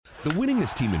The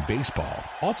winningest team in baseball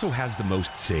also has the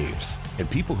most saves, and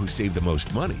people who save the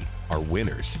most money are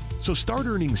winners. So start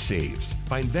earning saves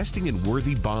by investing in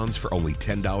worthy bonds for only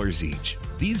 $10 each.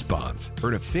 These bonds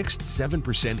earn a fixed 7%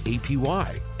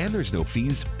 APY, and there's no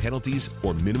fees, penalties,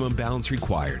 or minimum balance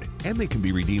required, and they can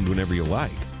be redeemed whenever you like.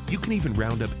 You can even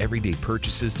round up everyday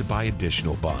purchases to buy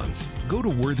additional bonds. Go to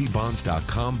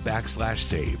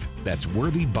worthybonds.com/save. That's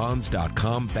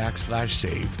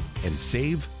worthybonds.com/save and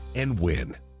save and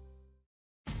win.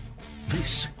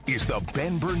 This is the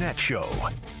Ben Burnett Show,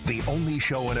 the only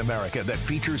show in America that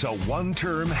features a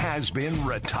one-term has-been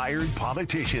retired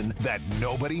politician that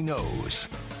nobody knows.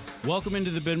 Welcome into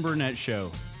the Ben Burnett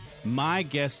Show. My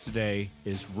guest today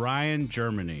is Ryan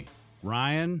Germany.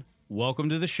 Ryan, welcome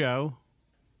to the show.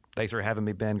 Thanks for having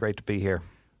me, Ben. Great to be here.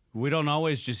 We don't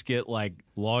always just get like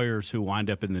lawyers who wind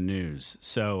up in the news.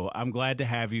 So I'm glad to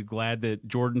have you. Glad that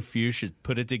Jordan Fuchs has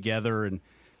put it together and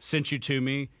sent you to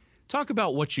me. Talk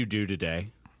about what you do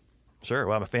today. Sure.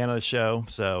 Well, I'm a fan of the show,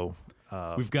 so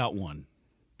we've got one.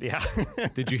 Yeah.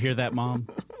 Did you hear that, Mom?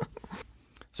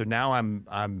 So now I'm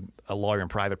a lawyer in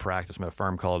private practice. I'm at a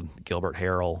firm called Gilbert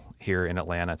Harrell here in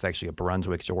Atlanta. It's actually a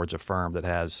Brunswick, Georgia firm that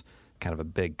has kind of a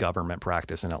big government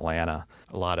practice in Atlanta.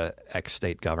 A lot of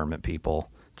ex-state government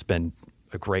people. It's been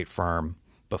a great firm.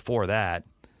 Before that,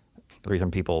 the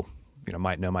reason people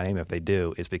might know my name if they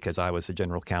do is because I was the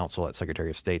general counsel at Secretary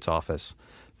of State's office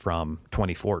from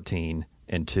 2014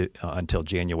 until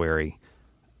January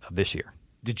of this year.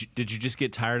 Did you just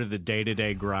get tired of the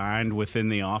day-to-day grind within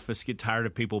the office? Get tired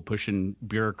of people pushing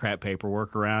bureaucrat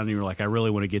paperwork around, and you were like, I really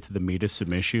want to get to the meat of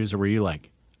some issues? Or were you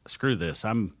like, screw this,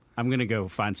 I'm going to go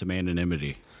find some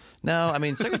anonymity? No, I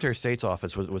mean, Secretary of State's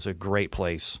office was a great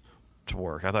place to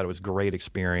work. I thought it was a great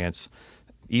experience.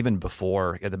 Even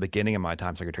before, at the beginning of my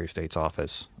time Secretary of State's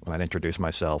office, when I'd introduce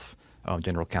myself,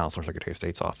 General Counsel, Secretary of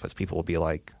State's office, people would be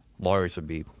like, lawyers would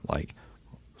be like,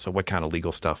 so what kind of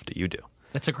legal stuff do you do?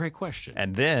 That's a great question.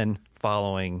 And then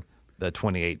following the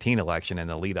 2018 election and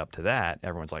the lead up to that,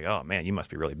 everyone's like, oh, man, you must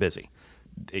be really busy.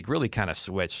 It really kind of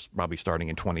switched probably starting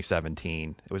in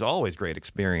 2017. It was always great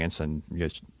experience and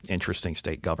just interesting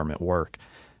state government work.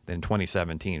 Then in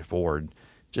 2017 forward,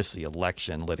 just the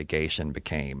election litigation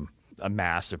became a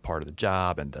massive part of the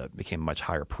job and became much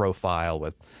higher profile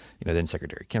with, then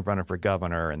Secretary Kemp running for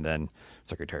governor and then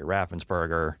Secretary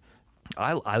Raffensperger.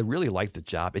 I really liked the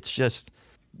job. It's just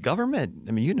government.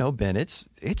 I mean, Ben, it's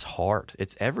hard.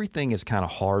 Everything is kind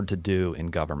of hard to do in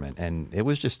government. And it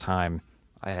was just time.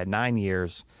 I had 9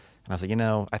 years and I was like,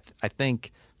 I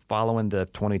think following the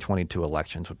 2022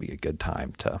 elections would be a good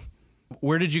time to.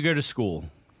 Where did you go to school?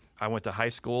 I went to high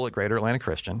school at Greater Atlanta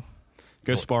Christian.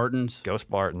 Go Spartans. Go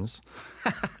Spartans.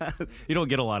 You don't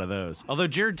get a lot of those. Although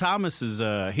Jared Thomas is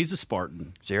he's a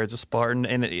Spartan. Jared's a Spartan.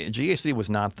 And GAC was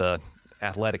not the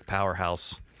athletic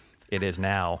powerhouse it is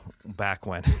now back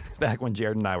when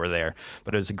Jared and I were there.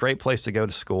 But it was a great place to go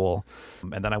to school.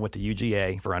 And then I went to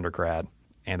UGA for undergrad.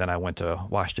 And then I went to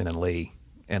Washington and Lee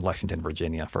in Lexington,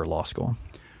 Virginia for law school.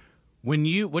 What'd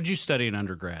you study in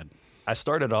undergrad? I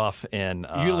started off in...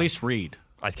 you at least read.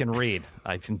 I can read.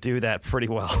 I can do that pretty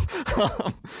well.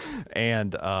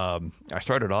 And I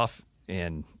started off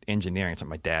in engineering. So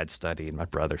my dad studied, and my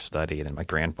brother studied, and my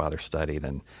grandfather studied.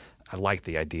 And I liked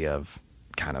the idea of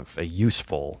kind of a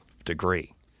useful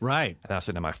degree. Right. And I was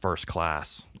sitting in my first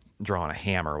class drawing a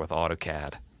hammer with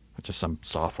AutoCAD, which is some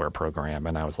software program.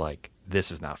 And I was like, this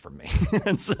is not for me.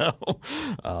 And so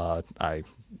I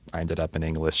ended up in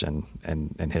English and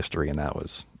history, and that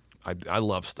was I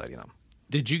love studying them.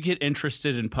 Did you get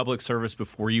interested in public service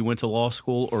before you went to law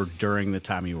school or during the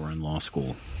time you were in law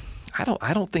school? I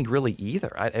don't think really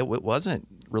either. It wasn't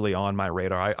really on my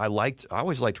radar. I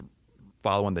always liked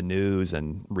following the news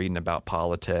and reading about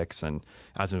politics, and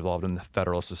I was involved in the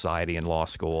Federalist Society in law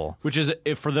school. Which is,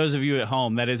 for those of you at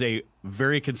home, that is a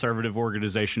very conservative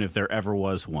organization if there ever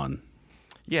was one.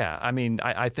 Yeah, I mean,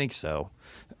 I think so.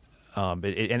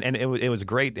 It was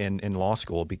great in law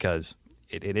school because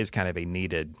it is kind of a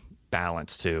needed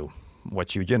balance to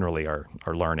what you generally are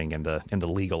learning in the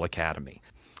legal academy.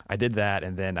 I did that,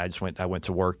 and then I went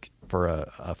to work for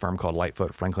a firm called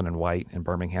Lightfoot, Franklin & White in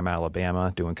Birmingham,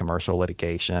 Alabama, doing commercial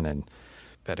litigation, and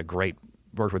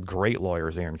worked with great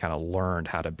lawyers there and kind of learned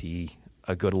how to be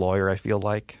a good lawyer, I feel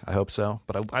like. I hope so.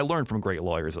 But I learned from great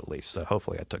lawyers at least, so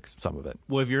hopefully I took some of it.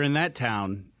 Well, if you're in that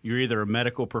town, you're either a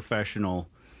medical professional,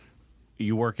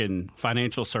 you work in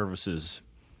financial services,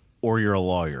 or you're a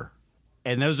lawyer.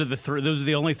 And those are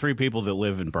the only three people that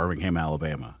live in Birmingham,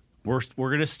 Alabama. We're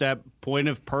going to step point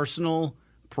of personal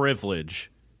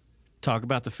privilege. Talk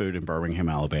about the food in Birmingham,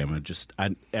 Alabama.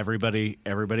 Everybody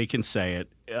can say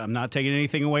it. I'm not taking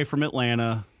anything away from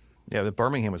Atlanta Yeah, but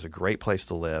Birmingham was a great place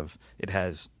to live. It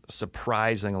has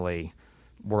surprisingly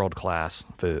world-class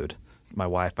food. My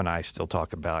wife and I still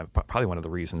talk about, probably one of the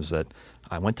reasons that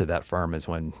I went to that firm is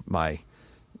when my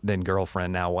then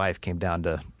girlfriend, now wife, came down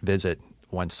to visit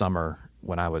one summer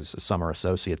when I was a summer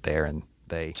associate there, and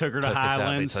they took her to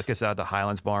Highlands. They took us out to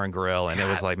Highlands Bar and Grill, and it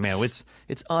was like, man,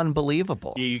 it's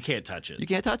unbelievable. Yeah, you can't touch it. You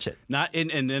can't touch it. Not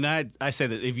and I say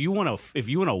that if you want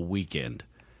a weekend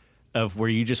of where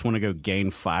you just want to go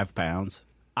gain 5 pounds,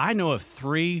 I know of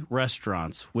 3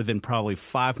 restaurants within probably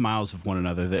 5 miles of one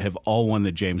another that have all won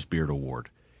the James Beard Award.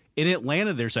 In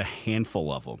Atlanta, there's a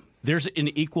handful of them. There's an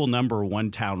equal number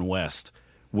one town west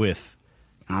with,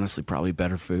 honestly, probably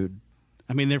better food.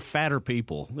 I mean, they're fatter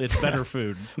people. It's better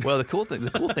food. Well, the cool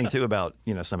thing too about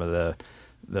some of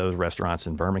those restaurants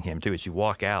in Birmingham too is you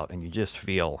walk out and you just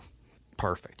feel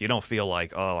perfect. You don't feel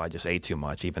like, oh, I just ate too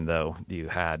much, even though you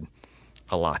had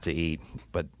a lot to eat.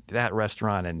 But that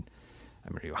restaurant and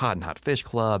Hot and Hot Fish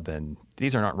Club, and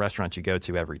these are not restaurants you go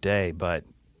to every day, but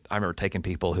I remember taking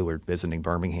people who were visiting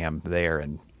Birmingham there,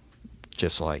 and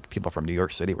just like people from New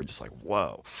York City were just like,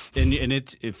 whoa. And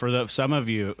it for some of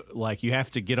you, like you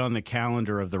have to get on the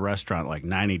calendar of the restaurant like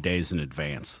 90 days in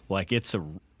advance. Like it's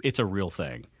a real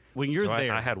thing. When you're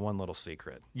there. I had one little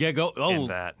secret. Yeah, go. Oh,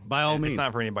 by all means. It's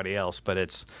not for anybody else, but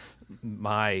it's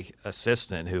my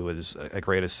assistant, who was a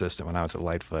great assistant when I was at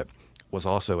Lightfoot, was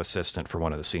also assistant for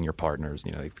one of the senior partners.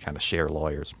 They kind of share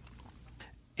lawyers.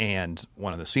 And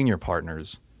one of the senior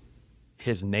partners,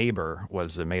 his neighbor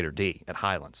was the maitre d' at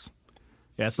Highlands.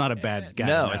 Yeah, it's not a bad guy.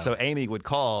 No, and so Amy would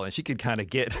call, and she could kind of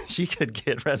get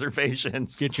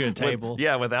reservations, get you a table.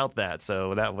 Without that.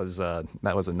 So that was a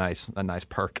nice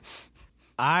perk.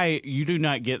 You do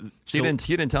not get. She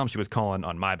didn't tell him she was calling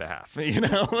on my behalf.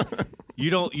 You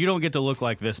don't get to look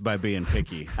like this by being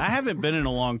picky. I haven't been in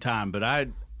a long time, but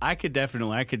I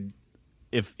could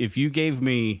if you gave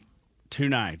me 2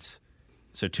 nights,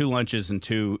 so 2 lunches and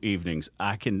 2 evenings,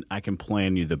 I can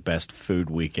plan you the best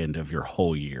food weekend of your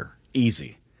whole year.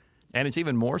 Easy. And it's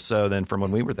even more so than from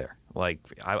when we were there. Like,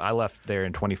 I left there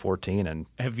in 2014. And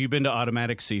have you been to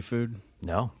Automatic Seafood?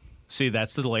 No. See,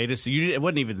 that's the latest. It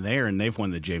wasn't even there, and they've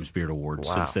won the James Beard Award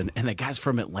since then. And the guy's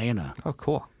from Atlanta. Oh,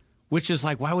 cool. Which is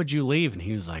like, why would you leave? And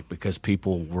he was like, because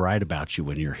people write about you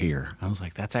when you're here. I was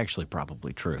like, that's actually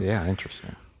probably true. Yeah,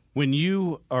 interesting. When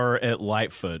you are at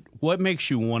Lightfoot, what makes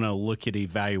you want to look at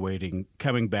evaluating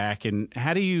coming back, and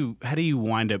how do you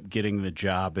wind up getting the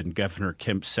job in Governor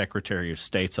Kemp's Secretary of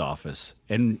State's office?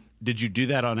 And did you do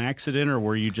that on accident, or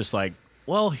were you just like,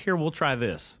 well, here, we'll try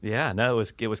this? Yeah, no,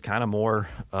 it was kind of more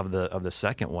of the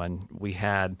second one. We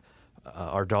had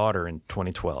our daughter in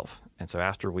 2012, and so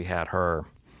after we had her,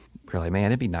 we were like, man,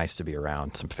 it'd be nice to be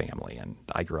around some family. And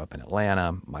I grew up in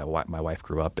Atlanta. My wife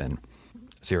grew up in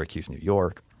Syracuse, New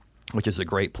York, which is a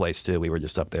great place too. We were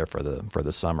just up there for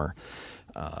the summer.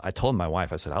 I told my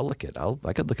wife, I said,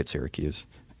 I could look at Syracuse,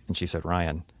 and she said,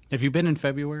 Ryan, have you been in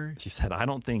February? She said, I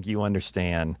don't think you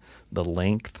understand the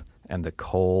length and the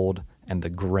cold and the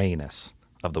grayness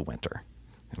of the winter.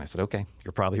 And I said, okay,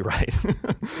 you're probably right.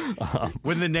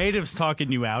 When the natives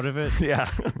talking you out of it, yeah,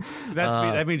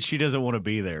 that means she doesn't want to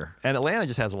be there. And Atlanta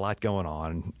just has a lot going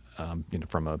on,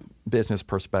 from a business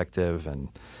perspective, and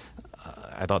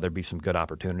I thought there'd be some good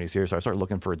opportunities here. So I started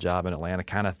looking for a job in Atlanta,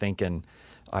 kind of thinking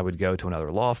I would go to another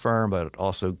law firm, but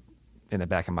also in the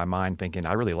back of my mind thinking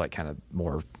I really like kind of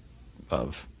more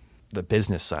of the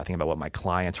business side, thinking about what my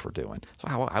clients were doing. So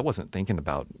I wasn't thinking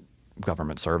about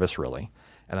government service really.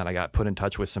 And then I got put in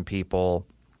touch with some people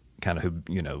kind of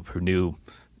who knew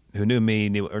me,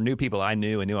 knew people I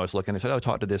knew and knew I was looking. They said, oh,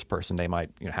 talk to this person. They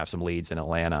might have some leads in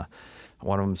Atlanta.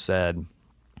 One of them said,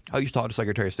 oh, you should talk to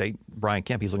Secretary of State Brian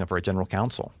Kemp. He's looking for a general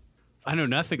counsel. I know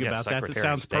nothing about that. That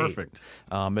sounds perfect.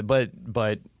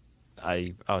 But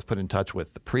I was put in touch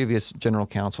with the previous general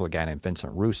counsel, a guy named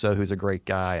Vincent Russo, who's a great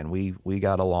guy, and we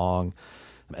got along.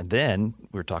 And then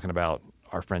we were talking about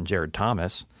our friend Jared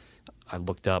Thomas. I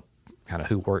looked up kind of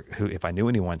who if I knew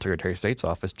anyone in Secretary of State's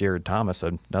office. Jared Thomas,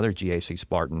 another GAC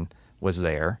Spartan, was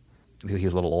there. He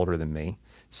was a little older than me.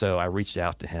 So I reached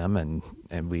out to him,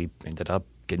 and we ended up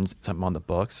getting something on the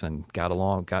books and got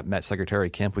along, met Secretary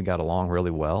Kemp. We got along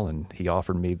really well, and he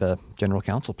offered me the general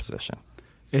counsel position.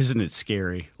 Isn't it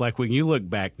scary? Like when you look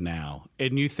back now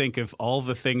and you think of all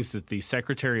the things that the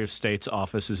Secretary of State's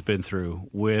office has been through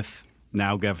with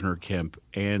now Governor Kemp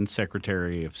and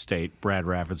Secretary of State Brad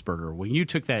Raffensperger, when you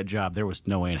took that job, there was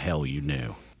no way in hell you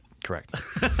knew. Correct.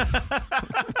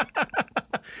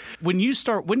 When do you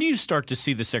start to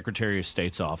see the Secretary of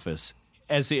State's office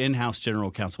as the in-house general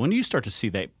counsel? When do you start to see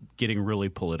that getting really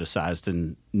politicized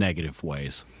in negative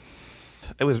ways?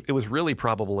 It was really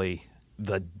probably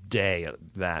the day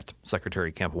that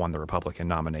Secretary Kemp won the Republican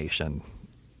nomination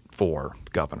for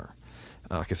governor,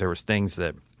 because there was things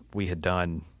that we had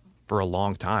done for a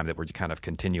long time that were kind of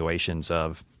continuations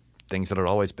of things that had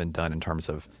always been done in terms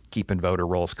of keeping voter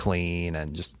rolls clean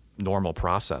and just normal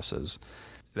processes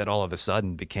that all of a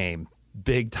sudden became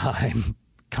big time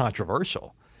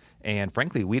controversial. And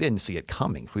frankly, we didn't see it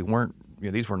coming. We weren't,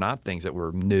 these were not things that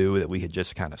were new that we had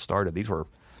just kind of started. These were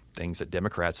things that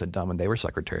Democrats had done when they were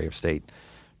Secretary of State.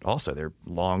 Also, they're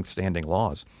long-standing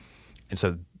laws. And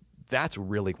so that's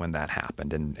really when that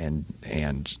happened,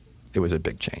 and it was a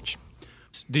big change.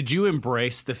 Did you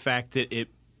embrace the fact that it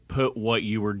put what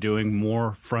you were doing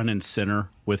more front and center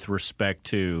with respect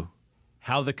to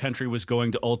how the country was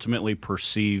going to ultimately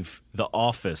perceive the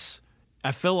office?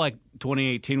 I feel like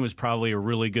 2018 was probably a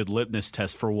really good litmus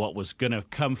test for what was going to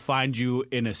come find you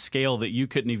in a scale that you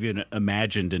couldn't even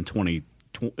imagined in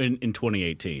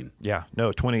 2018. Yeah,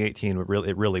 no, 2018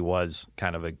 it really was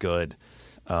kind of a good.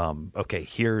 Okay,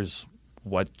 here's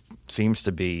what seems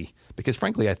to be, because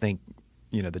frankly, I think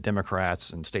the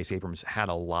Democrats and Stacey Abrams had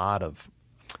a lot of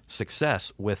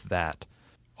success with that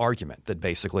argument that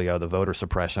basically, the voter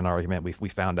suppression argument. We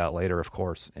found out later, of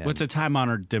course. Well, it's a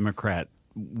time-honored Democrat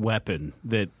weapon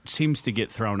that seems to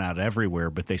get thrown out everywhere,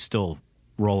 but they still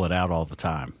roll it out all the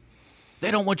time.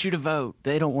 They don't want you to vote.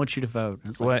 They don't want you to vote.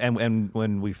 Well, and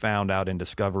when we found out in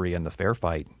Discovery in the Fair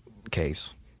Fight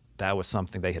case, that was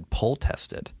something they had poll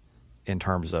tested in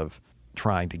terms of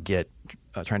trying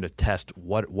to test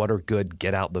what are good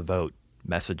get out the vote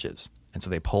messages. And so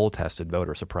they poll tested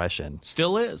voter suppression.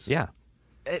 Still is. Yeah.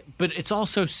 But it's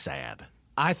also sad.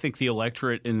 I think the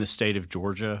electorate in the state of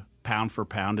Georgia, pound for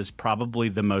pound, is probably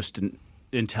the most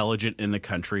intelligent in the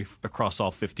country across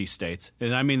all 50 states.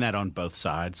 And I mean that on both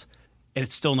sides. And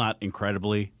it's still not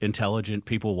incredibly intelligent.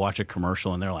 People watch a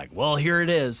commercial and they're like, well, here it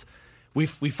is. We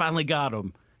finally got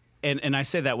them. And I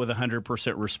say that with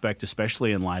 100% respect,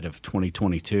 especially in light of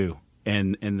 2022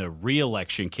 and the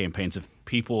re-election campaigns of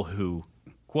people who,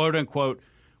 quote unquote,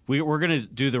 we're going to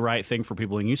do the right thing for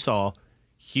people. And you saw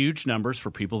huge numbers for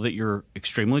people that you're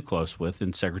extremely close with,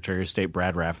 and Secretary of State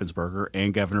Brad Raffensperger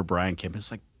and Governor Brian Kemp.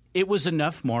 It's like it was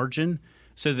enough margin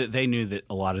so that they knew that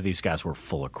a lot of these guys were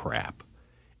full of crap.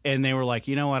 And they were like,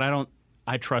 you know what,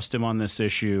 I trust him on this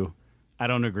issue. I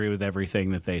don't agree with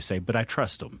everything that they say, but I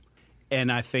trust him.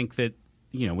 And I think that,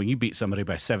 when you beat somebody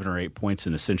by 7 or 8 points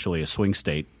in essentially a swing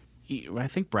state, I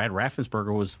think Brad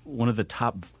Raffensperger was one of the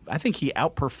top. I think he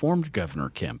outperformed Governor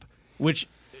Kemp, which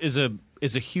is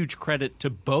a huge credit to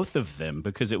both of them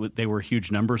because they were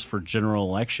huge numbers for general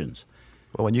elections.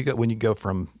 Well, when you go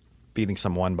from beating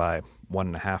someone by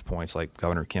 1.5 points like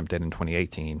Governor Kemp did in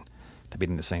 2018 to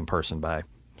beating the same person by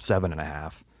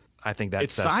 7.5, I think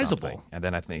that's sizable. Something. And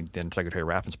then I think Secretary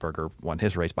Raffensperger won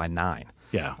his race by 9.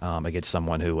 Yeah, against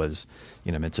someone who was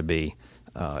meant to be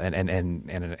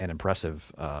an impressive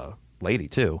lady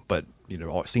too, but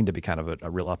seemed to be kind of a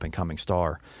real up and coming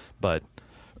star. But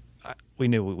we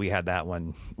knew we had that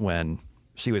one when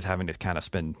she was having to kind of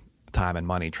spend time and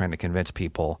money trying to convince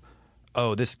people,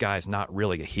 oh, this guy's not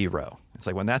really a hero. It's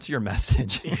like when that's your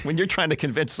message, when you're trying to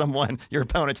convince someone your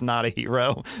opponent's not a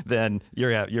hero, then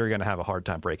you're going to have a hard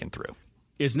time breaking through.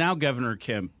 Is now Governor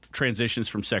Kemp transitions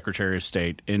from Secretary of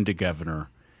State into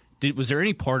governor. Was there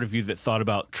any part of you that thought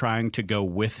about trying to go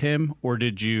with him, or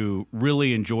did you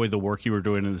really enjoy the work you were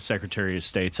doing in the Secretary of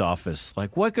State's office?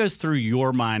 Like, what goes through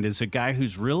your mind as a guy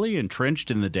who's really entrenched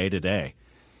in the day-to-day?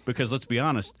 Because let's be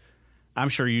honest, I'm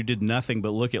sure you did nothing but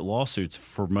look at lawsuits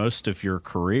for most of your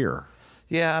career.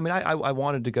 Yeah, I mean, I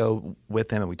wanted to go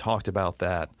with him, and we talked about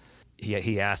that.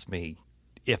 He asked me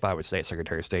if I would stay at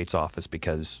Secretary of State's office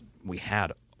because we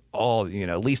had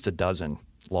at least a dozen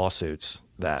lawsuits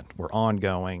that were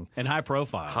ongoing and high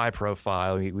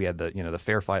profile. We had the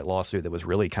Fair Fight lawsuit that was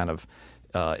really kind of,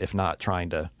 if not trying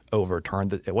to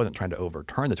overturn it wasn't trying to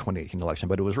overturn the 2018 election,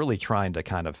 but it was really trying to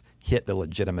kind of hit the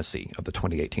legitimacy of the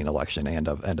 2018 election and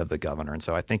of the governor. And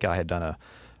so I think I had done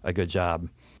a good job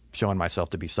showing myself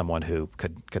to be someone who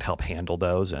could help handle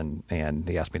those, and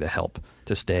he asked me to help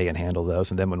to stay and handle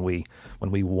those. And then when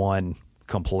we won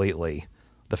completely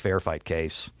the Fair Fight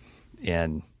case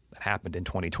that happened in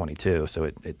 2022, so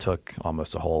it took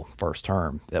almost a whole first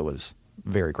term. That was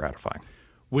very gratifying.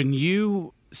 When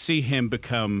you see him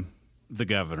become the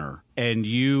governor and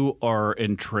you are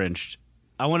entrenched,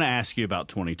 I want to ask you about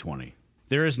 2020.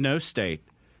 There is no state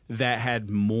that had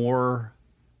more,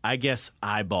 I guess,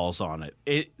 eyeballs on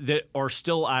it that are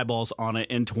still eyeballs on it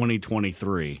in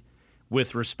 2023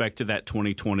 with respect to that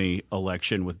 2020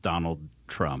 election with Donald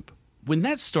Trump. When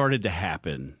that started to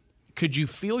happen, could you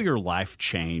feel your life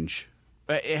change?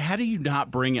 How do you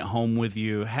not bring it home with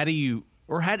you? How do you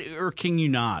Or can you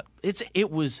not?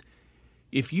 It was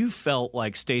if you felt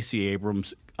like Stacey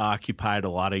Abrams occupied a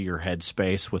lot of your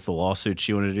headspace with the lawsuits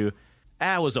you want to do,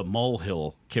 that was a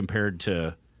molehill compared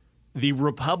to the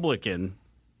Republican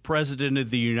president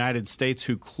of the United States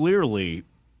who clearly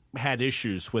had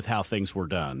issues with how things were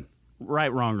done.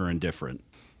 Right, wrong, or indifferent.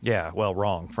 Yeah, well,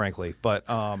 wrong, frankly. But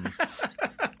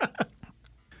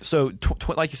so,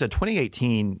 like you said,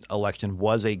 2018 election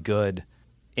was a good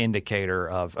indicator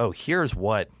of, here's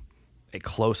what a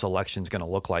close election is going to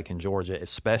look like in Georgia,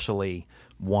 especially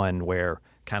one where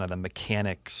kind of the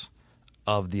mechanics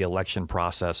of the election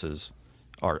processes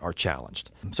are challenged.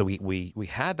 So we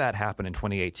had that happen in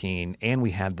 2018, and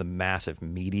we had the massive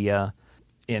media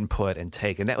input and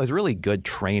take, and that was really good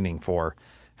training for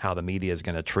how the media is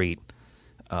going to treat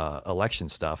election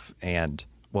stuff. And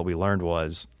what we learned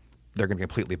was they're going to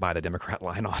completely buy the Democrat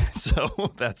line on it.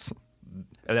 So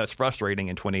that's frustrating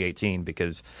in 2018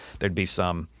 because there'd be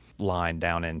some line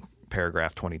down in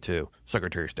paragraph 22,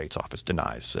 Secretary of State's office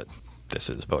denies that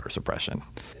this is voter suppression.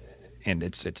 And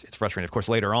it's frustrating. Of course,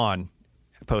 later on,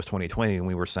 post-2020, when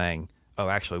we were saying,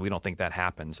 actually, we don't think that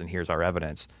happens, and here's our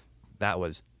evidence, that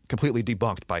was completely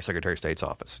debunked by Secretary of State's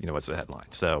office. What's the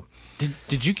headline? So,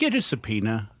 did you get a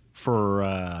subpoena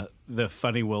for the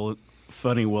Funny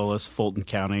Willis, Fulton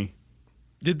County?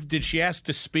 Did she ask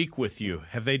to speak with you?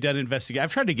 Have they done investigation?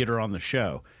 I've tried to get her on the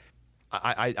show.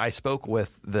 I spoke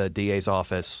with the DA's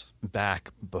office back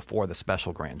before the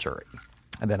special grand jury,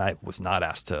 and then I was not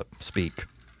asked to speak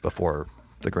before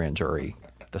the grand jury,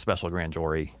 the special grand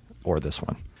jury, or this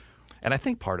one. And I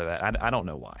think part of that, I don't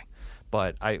know why,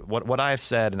 but what I've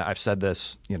said, and I've said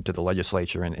this to the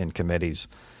legislature and in committees,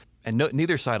 and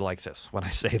neither side likes this when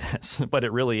I say this, but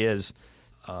it really is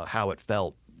how it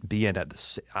felt being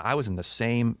I was in the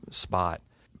same spot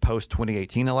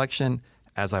post-2018 election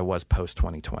as I was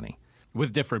post-2020.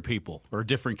 With different people or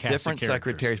different cast of characters. Different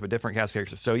secretaries, but different cast of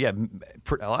characters. So, yeah,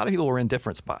 a lot of people were in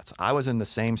different spots. I was in the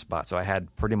same spot, so I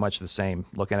had pretty much the same,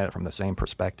 looking at it from the same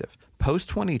perspective.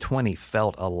 Post-2020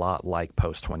 felt a lot like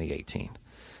post-2018.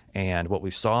 And what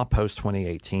we saw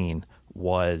post-2018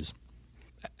 was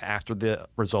after the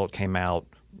result came out,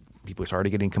 people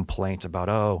started getting complaints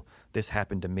about, this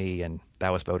happened to me, and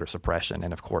that was voter suppression.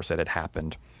 And, of course, it had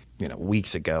happened,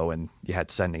 weeks ago, and you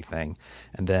hadn't said anything.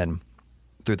 And then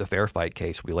through the Fair Fight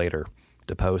case, we later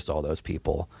deposed all those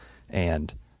people,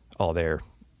 and all their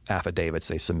affidavits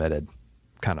they submitted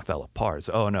kind of fell apart.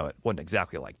 So, no, it wasn't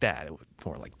exactly like that. It was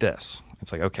more like this.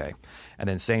 It's like, okay. And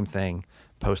then same thing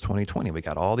post-2020. We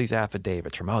got all these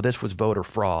affidavits from, this was voter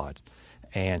fraud.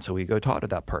 And so we go talk to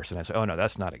that person. I say, no,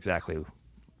 that's not exactly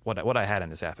what I had in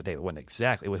this affidavit. Wasn't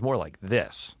exactly. It was more like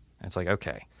this. And it's like,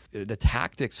 okay. The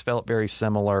tactics felt very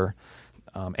similar,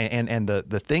 and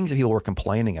the things that people were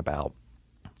complaining about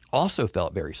also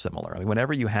felt very similar. I mean,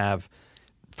 whenever you have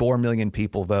 4 million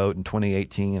people vote in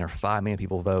 2018 or 5 million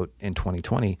people vote in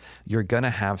 2020, you're going to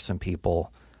have some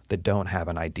people that don't have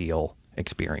an ideal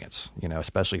experience,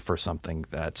 especially for something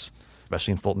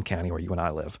especially in Fulton County where you and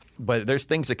I live. But there's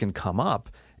things that can come up,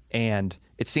 and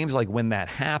it seems like when that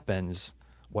happens,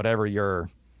 whatever your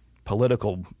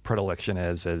political predilection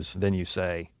is then you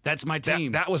say, that's my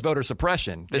team. That was voter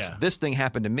suppression. This thing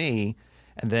happened to me.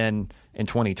 And then in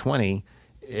 2020,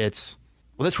 this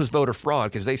was voter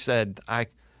fraud because they said I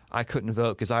couldn't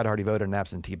vote because I'd already voted an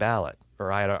absentee ballot,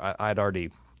 or I'd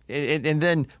already. And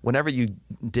then whenever you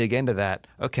dig into that,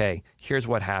 okay, here's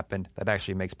what happened. That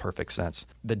actually makes perfect sense.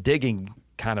 The digging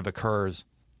kind of occurs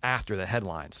after the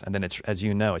headlines, and then it's, as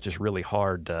you know, it's just really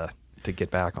hard to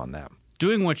get back on that.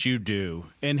 Doing what you do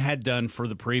and had done for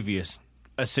the previous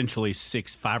essentially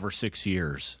 5 or 6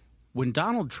 years, when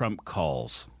Donald Trump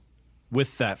calls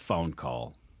with that phone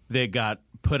call that got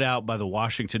put out by the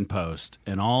Washington Post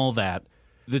and all that,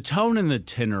 the tone and the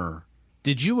tenor,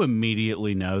 did you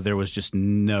immediately know there was just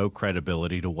no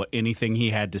credibility to anything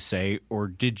he had to say? Or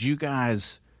did you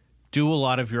guys do a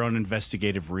lot of your own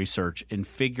investigative research and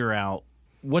figure out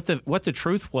what the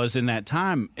truth was in that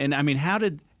time? And I mean, how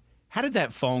did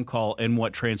that phone call and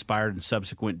what transpired in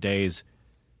subsequent days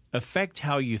affect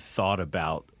how you thought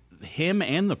about him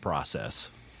and the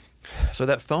process? So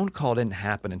that phone call didn't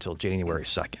happen until January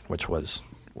 2nd, which was,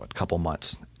 a couple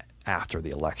months after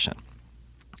the election.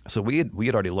 So we had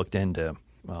already looked into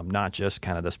not just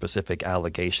kind of the specific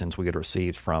allegations we had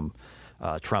received from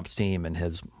Trump's team and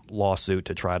his lawsuit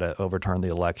to try to overturn the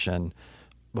election,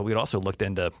 but we had also looked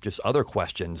into just other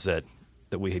questions that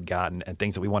we had gotten and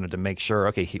things that we wanted to make sure,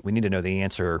 okay, we need to know the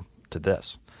answer to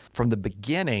this. From the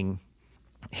beginning,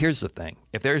 here's the thing.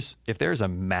 If there's a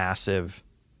massive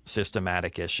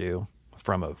systematic issue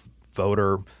from a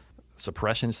voter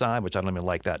suppression side, which I don't even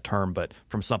like that term, but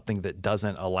from something that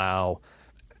doesn't allow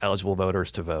eligible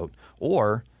voters to vote,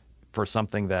 or for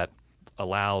something that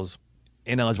allows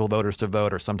ineligible voters to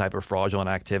vote or some type of fraudulent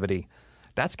activity,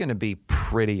 that's going to be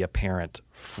pretty apparent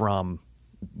from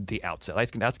the outset.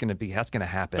 That's going to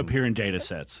happen. Appear in data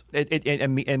sets.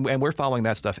 And we're following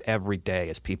that stuff every day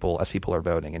as people are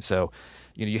voting. And so,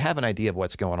 you have an idea of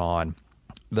what's going on.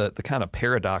 The kind of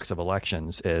paradox of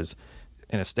elections is,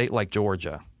 in a state like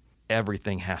Georgia,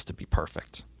 everything has to be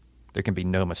perfect. There can be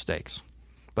no mistakes.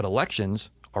 But elections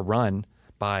are run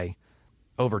by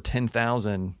over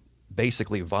 10,000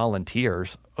 basically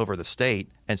volunteers over the state.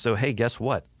 And so, hey, guess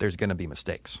what? There's going to be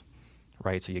mistakes,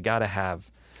 right? So you got to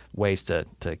have ways to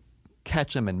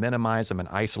catch them and minimize them and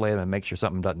isolate them and make sure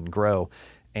something doesn't grow.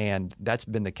 And that's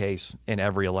been the case in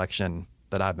every election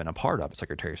that I've been a part of at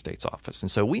Secretary of State's office.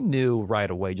 And so we knew right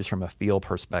away, just from a field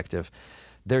perspective,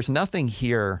 there's nothing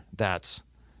here that's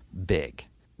big.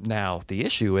 Now, the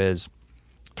issue is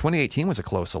 2018 was a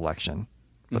close election,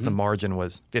 but the margin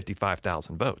was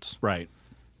 55,000 votes. Right.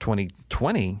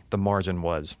 2020, the margin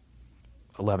was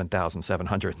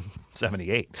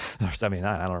 11,778 or 79.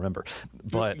 I don't remember,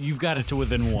 but you've got it to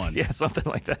within one. Yeah, something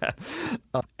like that.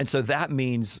 And so that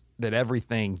means that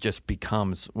everything just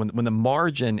becomes, when the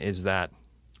margin is that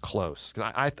close.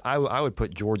 'Cause I would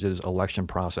put Georgia's election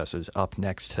processes up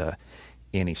next to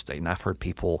any state, and I've heard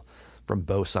people from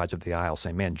both sides of the aisle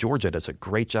say, "Man, Georgia does a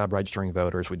great job registering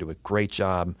voters. We do a great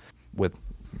job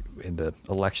in the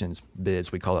elections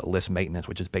bids. We call it list maintenance,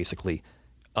 which is basically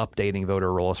updating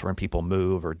voter rolls for when people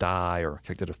move or die or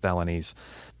convicted of felonies.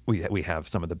 We have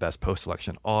some of the best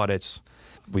post-election audits.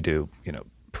 We do,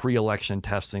 pre-election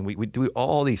testing. We do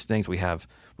all these things. We have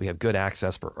good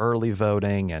access for early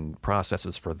voting and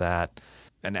processes for that.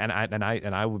 And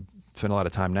I would spend a lot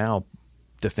of time now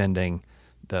defending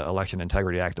the Election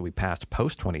Integrity Act that we passed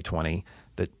post-2020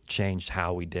 that changed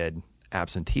how we did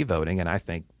absentee voting. And I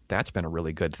think that's been a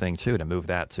really good thing, too, to move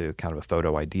that to kind of a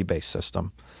photo ID-based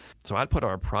system. So I'd put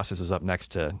our processes up next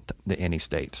to any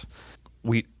states.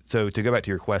 So to go back to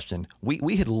your question,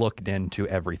 we had looked into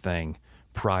everything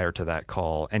prior to that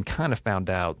call and kind of found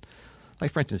out,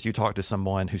 like, for instance, you talk to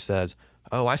someone who says,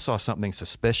 "Oh, I saw something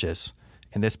suspicious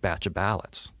in this batch of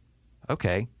ballots."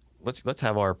 Okay, let's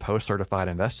have our post-certified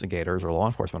investigators or law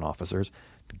enforcement officers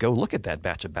go look at that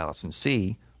batch of ballots and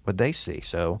see what they see.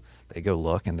 So they go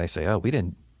look and they say, "Oh, we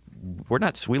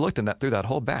looked through that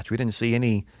whole batch. We didn't see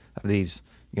any of these,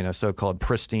 so-called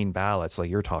pristine ballots like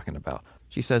you're talking about."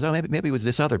 She says, "Oh, maybe it was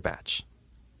this other batch."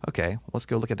 Okay, let's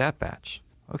go look at that batch.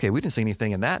 Okay, we didn't see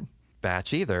anything in that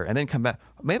batch either. And then come back,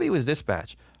 maybe it was this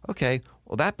batch. Okay,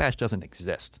 well, that batch doesn't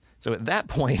exist. So at that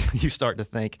point, you start to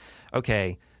think,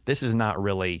 okay, this is not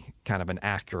really kind of an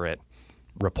accurate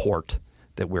report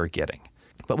that we're getting.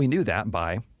 But we knew that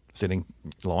by sending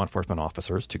law enforcement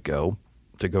officers to go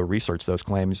research those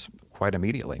claims quite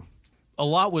immediately. A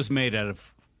lot was made out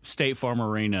of State Farm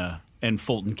Arena and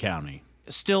Fulton County.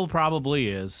 Still probably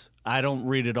is. I don't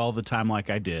read it all the time like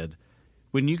I did.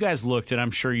 When you guys looked, and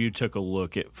I'm sure you took a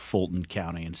look at Fulton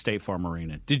County and State Farm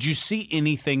Arena, did you see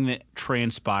anything that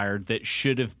transpired that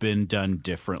should have been done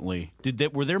differently?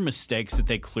 Were there mistakes that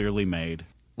they clearly made?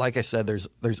 Like I said,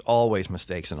 there's always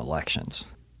mistakes in elections.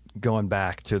 Going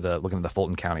back to looking at the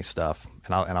Fulton County stuff,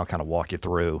 and I'll kind of walk you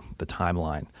through the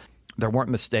timeline. There weren't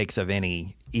mistakes of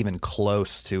any even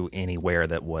close to anywhere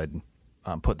that would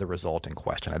put the result in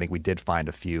question. I think we did find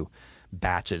a few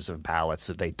batches of ballots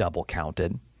that they double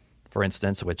counted, for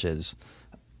instance, which is,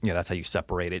 that's how you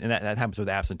separate it. And that happens with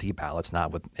absentee ballots,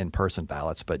 not with in-person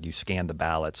ballots, but you scan the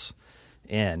ballots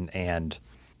in, and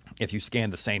if you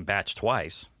scan the same batch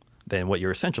twice, then what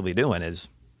you're essentially doing is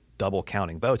double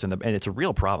counting votes. And it's a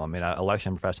real problem.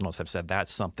 Election professionals have said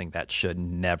that's something that should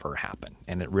never happen,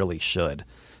 and it really should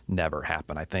never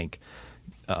happen. I think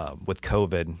with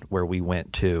COVID, where we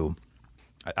went to,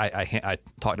 I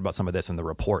talked about some of this in the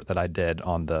report that I did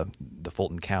on the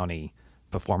Fulton County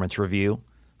performance review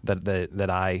that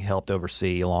I helped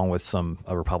oversee, along with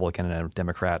a Republican and a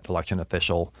Democrat election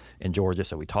official in Georgia.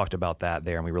 So we talked about that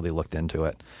there, and we really looked into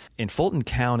it. In Fulton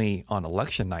County on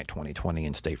election night 2020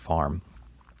 in State Farm,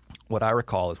 what I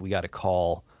recall is we got a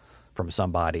call from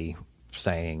somebody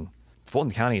saying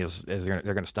Fulton County they're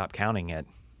going to stop counting at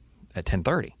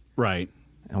 10:30. Right.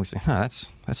 And we say, that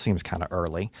seems kind of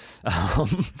early.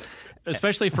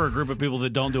 Especially for a group of people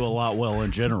that don't do a lot well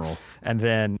in general. And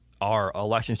then our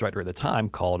elections director at the time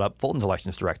called up Fulton's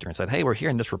elections director and said, "Hey, we're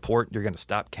hearing this report. You're going to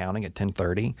stop counting at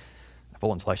 10:30.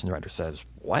 Fulton's elections director says,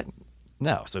 "What?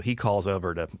 No." So he calls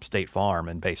over to State Farm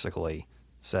and basically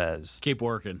says, "Keep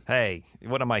working. Hey,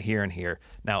 what am I hearing here?"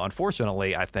 Now,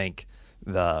 unfortunately, I think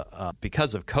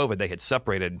because of COVID, they had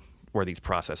separated where these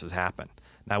processes happen.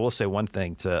 Now, I will say one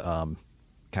thing to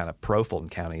kind of pro Fulton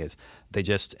County is they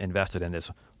just invested in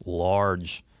this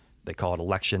large, they call it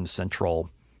Election Central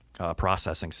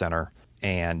Processing Center,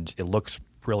 and it looks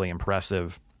really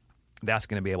impressive. That's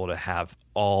going to be able to have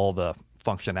all the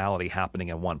functionality happening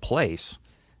in one place,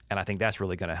 and I think that's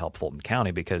really going to help Fulton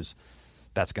County because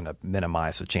that's going to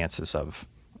minimize the chances of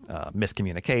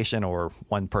miscommunication or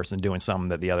one person doing something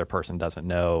that the other person doesn't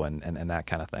know and that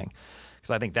kind of thing.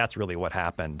 Because I think that's really what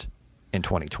happened in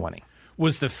 2020.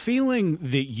 Was the feeling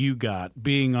that you got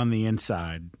being on the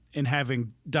inside and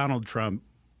having Donald Trump,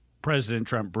 President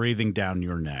Trump, breathing down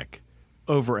your neck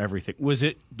over everything,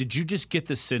 did you just get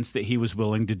the sense that he was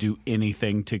willing to do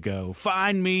anything to go,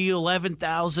 find me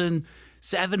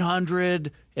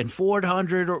 11,700 and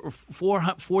 400 or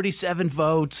 447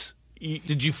 votes?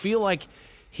 Did you feel like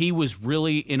he was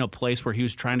really in a place where he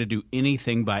was trying to do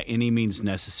anything by any means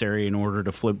necessary in order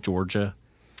to flip Georgia?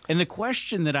 And the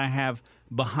question that I have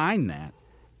behind that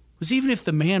was, even if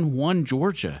the man won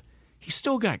Georgia, he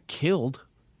still got killed.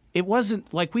 It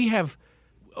wasn't like we have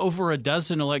over a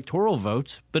dozen electoral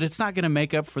votes, but it's not going to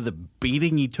make up for the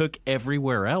beating he took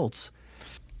everywhere else.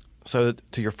 So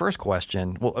to your first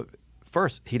question, well,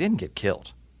 first, he didn't get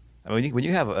killed. I mean, when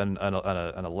you have an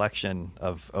election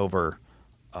of over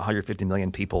 150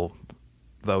 million people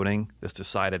voting that's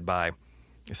decided by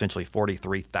essentially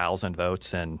 43,000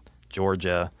 votes in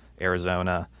Georgia,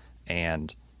 Arizona,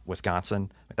 and Wisconsin,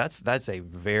 that's a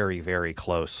very, very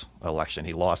close election.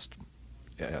 He lost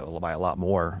by a lot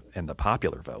more in the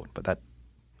popular vote, but that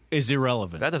is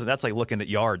irrelevant. That's like looking at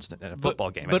yards in a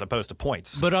football game as opposed to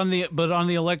points. But on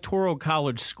the Electoral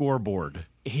College scoreboard,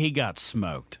 he got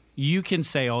smoked. You can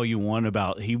say all you want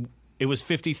about it was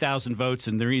 50,000 votes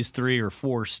and there is 3 or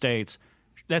 4 states.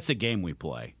 That's a game we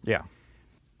play. Yeah.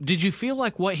 Did you feel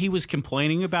like what he was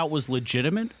complaining about was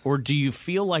legitimate, or do you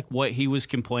feel like what he was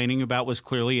complaining about was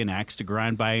clearly an axe to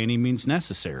grind by any means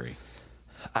necessary?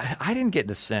 I didn't get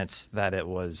the sense that it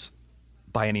was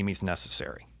by any means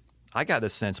necessary. I got the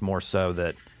sense more so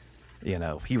that,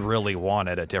 he really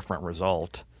wanted a different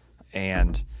result.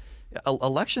 And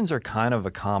elections are kind of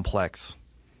a complex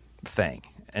thing.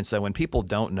 And so when people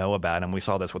don't know about him, we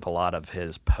saw this with a lot of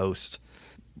his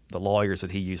the lawyers that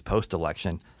he used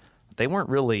post-election, they weren't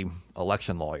really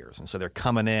election lawyers. And so they're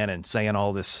coming in and saying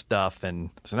all this stuff and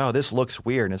saying, oh, this looks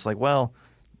weird. And it's like, well,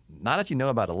 not if you know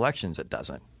about elections, it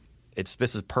doesn't.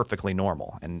 This is perfectly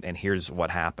normal, and here's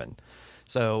what happened.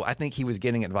 So I think he was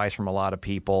getting advice from a lot of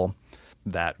people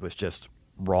that was just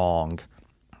wrong.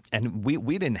 And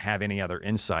we didn't have any other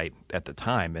insight at the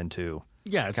time into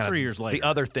it's 3 years later, the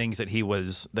other things that he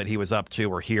was up to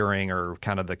or hearing, or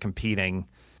kind of the competing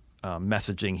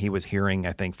messaging he was hearing,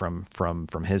 I think, from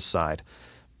his side.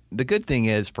 The good thing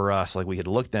is for us, like, we had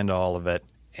looked into all of it,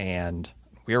 and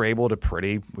we were able to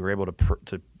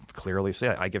clearly say,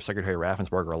 I give Secretary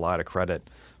Raffensperger a lot of credit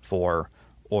for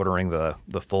ordering the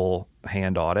full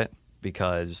hand audit,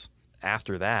 because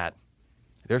after that,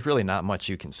 there's really not much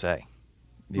you can say.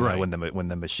 You know, when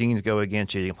the machines go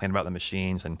against you, you complain about the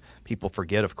machines, and people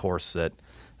forget, of course, that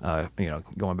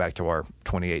going back to our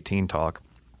 2018 talk,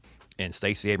 in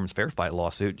Stacey Abrams' Fair Fight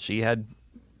lawsuit, she had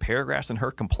paragraphs in her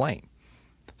complaint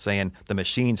saying the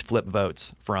machines flip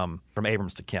votes from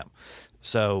Abrams to Kemp.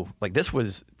 So, like, this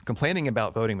was complaining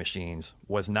about voting machines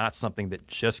was not something that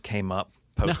just came up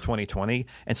post 2020,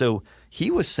 and so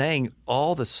he was saying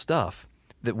all the stuff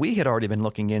that we had already been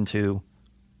looking into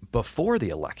before the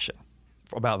election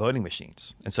about voting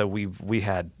machines. And so we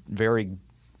had very,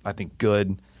 I think,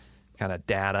 good kind of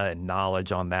data and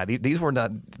knowledge on that. These were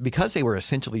not, because they were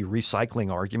essentially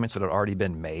recycling arguments that had already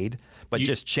been made, but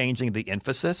just changing the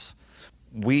emphasis.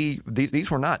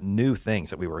 These were not new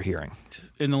things that we were hearing.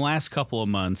 In the last couple of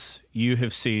months, you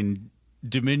have seen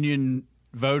Dominion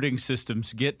voting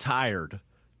systems get tired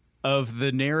of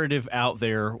the narrative out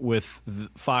there with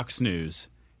Fox News,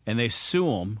 and they sue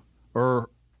them or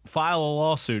file a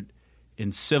lawsuit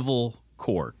in civil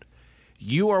court.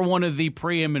 You are one of the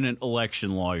preeminent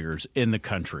election lawyers in the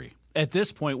country. At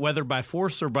this point, whether by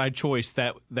force or by choice,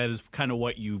 that is kind of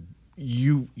what you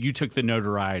took the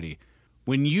notoriety.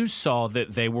 When you saw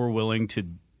that they were willing to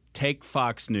take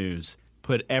Fox News,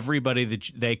 put everybody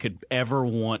that they could ever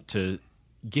want to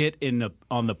get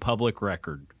on the public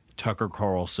record, Tucker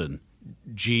Carlson,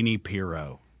 Jeannie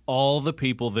Pirro, all the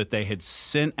people that they had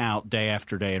sent out day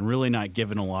after day and really not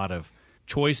given a lot of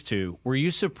choice to, were you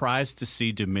surprised to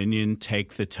see Dominion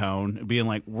take the tone, being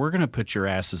like, we're going to put your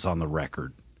asses on the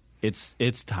record?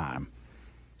 It's time.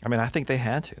 I mean, I think they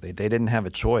had to. They didn't have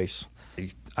a choice.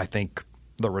 I think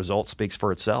the result speaks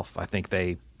for itself. I think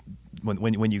they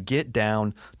when you get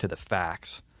down to the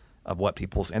facts of what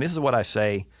people's, and this is what I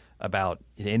say about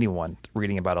anyone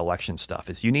reading about election stuff,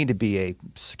 is you need to be a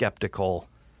skeptical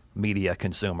media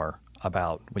consumer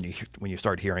about when you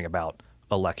start hearing about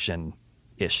election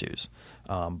issues.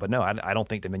 But no, I don't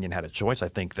think Dominion had a choice. I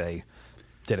think they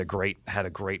had a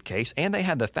great case, and they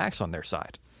had the facts on their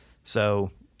side.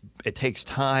 So it takes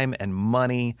time and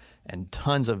money and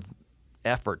tons of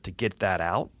effort to get that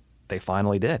out. They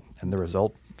finally did, and the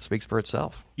result speaks for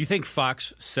itself. You think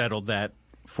Fox settled that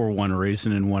for one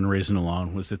reason, and one reason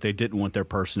alone, was that they didn't want their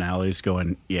personalities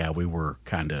going, yeah, we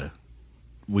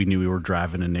knew we were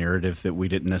driving a narrative that we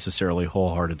didn't necessarily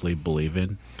wholeheartedly believe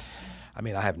in? I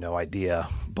mean, I have no idea,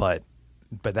 but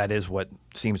that is what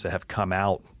seems to have come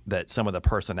out, that some of the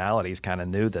personalities kind of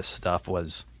knew this stuff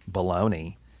was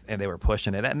baloney, and they were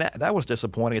pushing it. And that was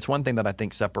disappointing. It's one thing that I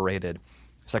think separated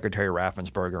Secretary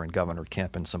Raffensperger and Governor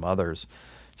Kemp and some others,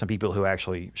 some people who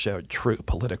actually showed true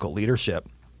political leadership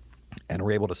and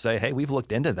were able to say, hey, we've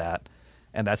looked into that,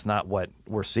 and that's not what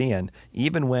we're seeing.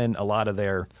 Even when a lot of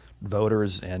their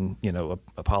voters in,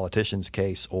 a politician's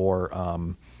case or,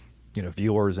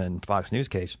 viewers in Fox News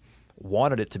case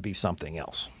wanted it to be something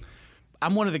else.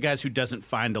 I'm one of the guys who doesn't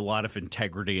find a lot of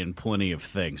integrity in plenty of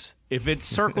things. If it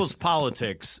circles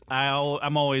politics,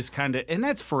 I'm always kind of – and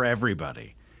that's for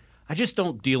everybody. I just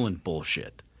don't deal in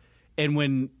bullshit. And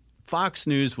when Fox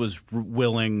News was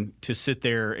willing to sit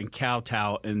there and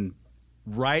kowtow and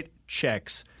write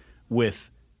checks with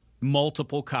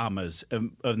multiple commas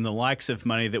and the likes of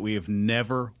money that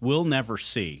we'll never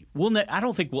see. I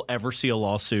don't think we'll ever see a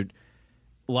lawsuit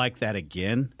like that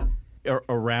again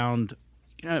around –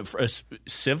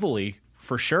 civilly,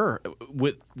 for sure,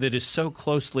 that is so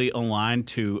closely aligned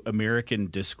to American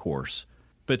discourse.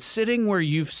 But sitting where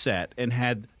you've sat and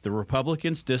had the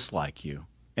Republicans dislike you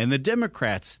and the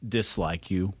Democrats dislike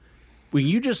you, when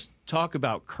you just talk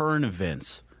about current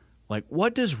events, like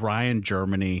what does Ryan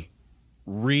Germany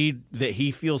read that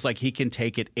he feels like he can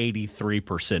take at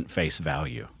 83% face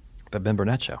value? The Ben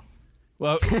Burnett Show.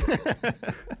 Well,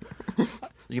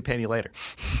 you can pay me later.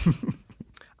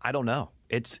 I don't know.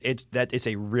 It's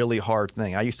a really hard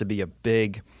thing. I used to be a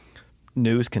big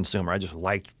news consumer. I just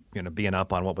liked being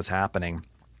up on what was happening.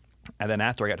 And then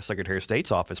after I got to Secretary of State's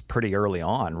office pretty early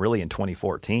on, really in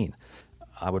 2014,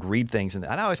 I would read things, and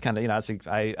I always kind of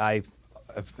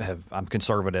I'm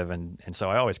conservative, and so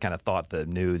I always kind of thought the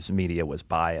news media was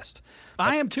biased.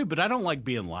 I am too, but I don't like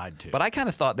being lied to. But I kind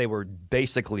of thought they were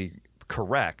basically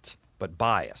correct but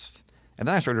biased. And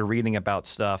then I started reading about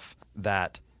stuff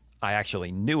that I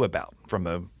actually knew about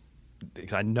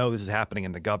because I know this is happening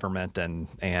in the government, and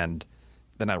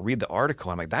then I read the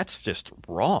article, and I'm like, that's just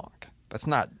wrong. That's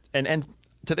not, and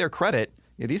to their credit,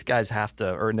 these guys have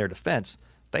to, or in their defense,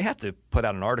 they have to put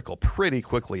out an article pretty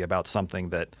quickly about something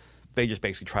that they just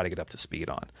basically try to get up to speed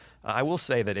on. I will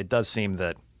say that it does seem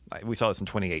that, we saw this in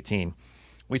 2018,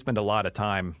 we spend a lot of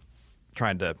time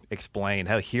trying to explain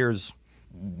how here's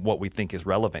what we think is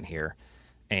relevant here,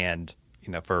 and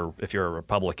if you're a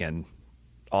Republican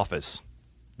office,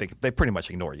 they pretty much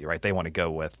ignore you, right? They're going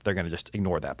to just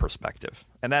ignore that perspective.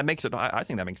 And that makes I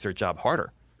think that makes their job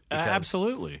harder.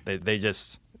 Absolutely. They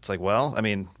just, it's like, well, I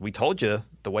mean, we told you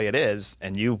the way it is,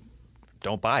 and you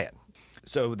don't buy it.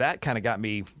 So that kind of got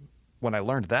me, when I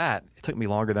learned that, it took me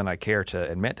longer than I care to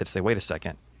admit to say, wait a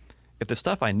second, if the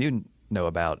stuff I know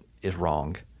about is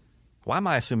wrong, why am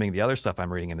I assuming the other stuff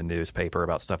I'm reading in the newspaper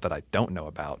about stuff that I don't know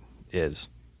about is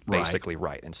basically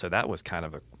right? And so that was kind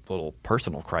of a little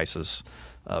personal crisis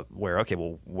where, okay,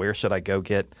 well, where should I go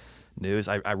get news?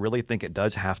 I really think it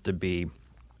does have to be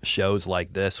shows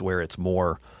like this where it's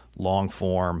more long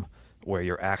form, where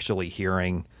you're actually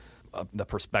hearing the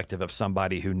perspective of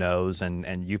somebody who knows,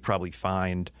 and you probably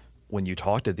find when you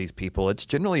talk to these people, it's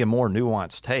generally a more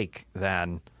nuanced take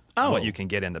than what you can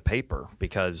get in the paper,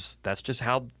 because that's just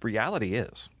how reality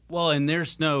is. Well, and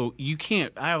you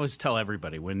can't, I always tell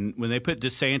everybody, when they put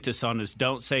DeSantis on his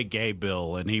Don't Say Gay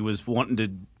bill, and he was wanting to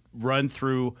run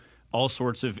through all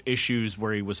sorts of issues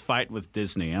where he was fighting with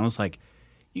Disney, I was like,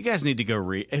 you guys need to go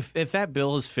read. If that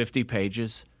bill is 50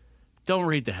 pages, don't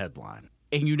read the headline.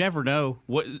 And you never know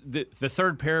what the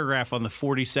third paragraph on the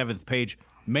 47th page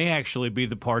may actually be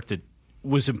the part that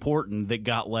was important that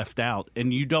got left out.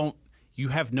 And you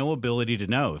have no ability to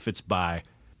know if it's by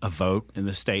a vote in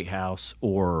the state house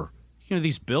or,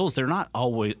 these bills, they're not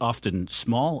often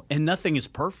small, and nothing is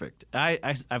perfect.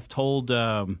 I've told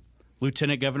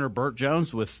Lieutenant Governor Burt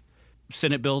Jones with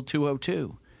Senate Bill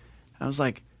 202, I was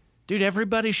like, dude,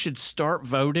 everybody should start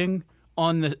voting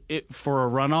for a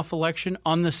runoff election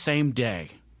on the same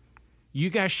day. you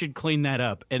guys should clean that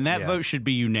up, and that vote should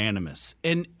be unanimous.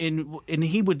 And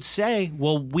he would say,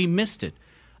 well, we missed it.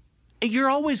 You're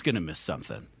always going to miss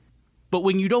something. But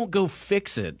when you don't go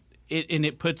fix it, and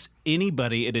it puts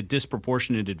anybody at a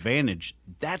disproportionate advantage,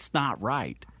 that's not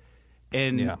right.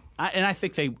 And I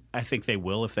think they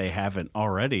will if they haven't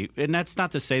already. And that's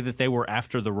not to say that they were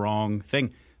after the wrong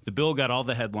thing. The bill got all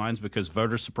the headlines because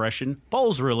voter suppression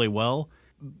polls really well,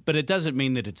 but it doesn't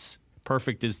mean that it's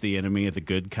perfect is the enemy of the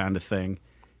good kind of thing.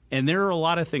 And there are a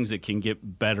lot of things that can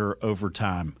get better over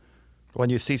time. When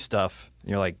you see stuff,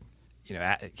 you're like, you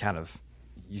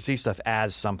see stuff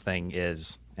as something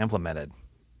is implemented.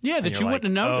 Yeah, that you wouldn't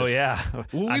have noticed. Oh yeah,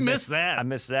 well, we missed that. I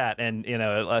missed that, and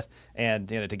to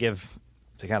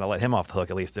kind of let him off the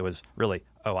hook, at least it was really,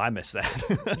 I missed that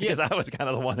because I was kind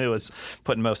of the one who was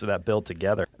putting most of that bill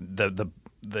together.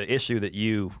 The issue that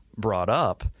you brought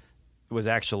up was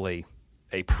actually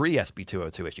a pre-SB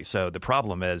 202 issue. So the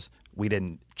problem is we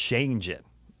didn't change it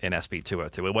in SB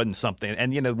 202. It wasn't something,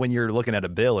 and when you're looking at a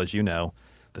bill, as you know,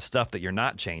 the stuff that you're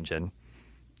not changing,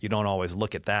 you don't always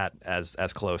look at that as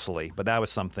closely. But that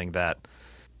was something that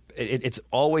it's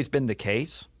always been the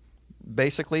case,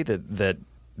 basically, that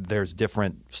there's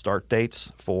different start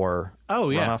dates for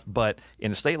runoff. But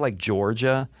in a state like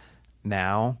Georgia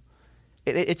now,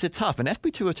 it's a tough. And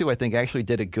SB 202, I think, actually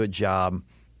did a good job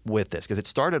with this because it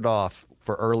started off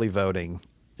for early voting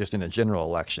just in a general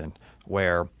election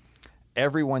where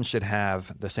everyone should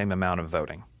have the same amount of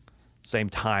voting, same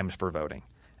times for voting.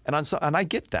 And I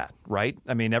get that, right?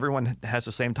 I mean, everyone has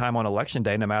the same time on election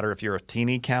day, no matter if you're a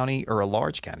teeny county or a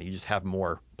large county. You just have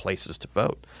more places to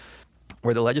vote.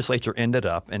 Where the legislature ended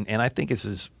up, and I think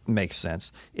this makes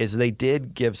sense, is they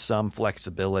did give some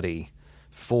flexibility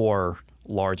for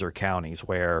larger counties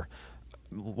where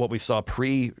what we saw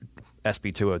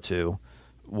pre-SB 202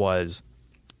 was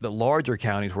the larger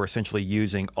counties were essentially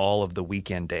using all of the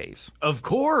weekend days. Of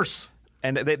course.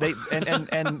 And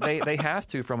they have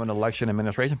to, from an election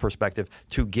administration perspective,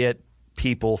 to get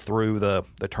people through the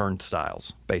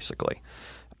turnstiles, basically.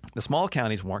 The small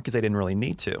counties weren't because they didn't really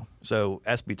need to. So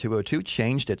SB 202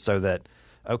 changed it so that,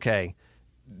 there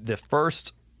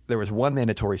was one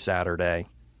mandatory Saturday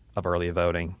of early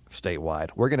voting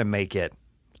statewide. We're going to make it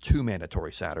 2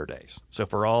 mandatory Saturdays. So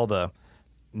for all the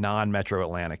non-metro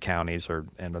Atlanta counties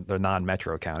and the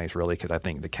non-metro counties, really, because I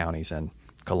think the counties in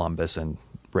Columbus and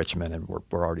Richmond, and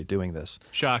we're already doing this.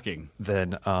 Shocking.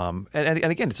 Then, and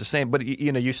again, it's the same. But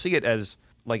you see it as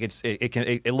like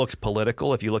it looks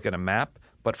political if you look at a map.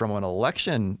 But from an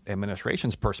election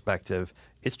administration's perspective,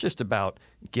 it's just about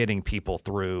getting people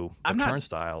through the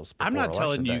turnstiles. I'm not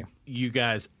telling you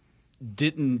guys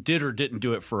did or didn't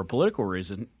do it for a political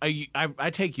reason. I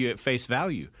take you at face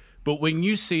value. But when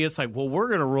you see it's like, well, we're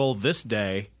going to roll this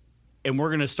day, and we're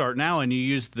going to start now, and you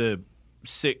use the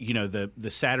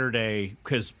Saturday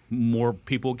because more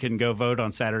people can go vote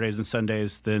on Saturdays and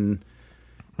Sundays than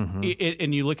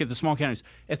and you look at the small counties.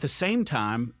 At the same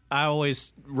time, I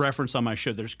always reference on my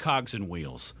show, there's cogs and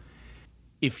wheels.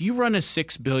 If you run a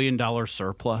 $6 billion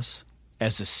surplus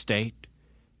as a state,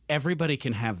 everybody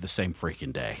can have the same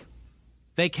freaking day.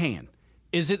 They can.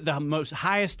 Is it the most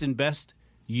highest and best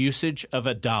usage of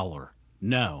a dollar?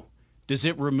 No. Does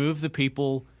it remove the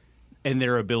people and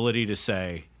their ability to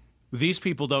say, these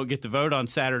people don't get to vote on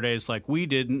Saturdays like we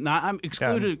did? I'm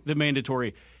excluding the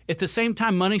mandatory. At the same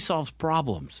time, money solves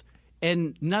problems.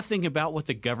 And nothing about what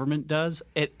the government does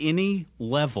at any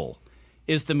level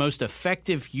is the most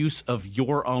effective use of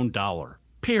your own dollar,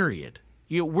 period.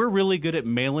 We're really good at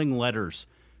mailing letters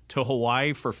to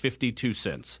Hawaii for 52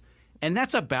 cents. And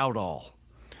that's about all.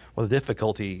 Well, the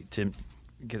difficulty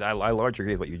because I largely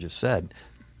agree with what you just said.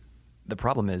 The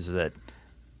problem is that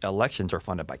elections are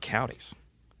funded by counties.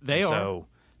 They are. So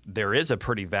there is a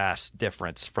pretty vast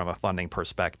difference from a funding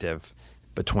perspective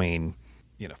between,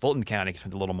 Fulton County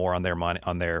spent a little more on their money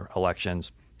on their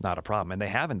elections, not a problem, and they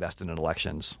have invested in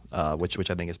elections, which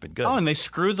I think has been good. Oh, and they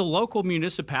screw the local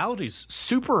municipalities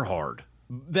super hard.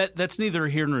 That's neither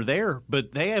here nor there,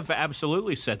 but they have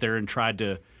absolutely sat there and tried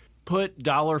to put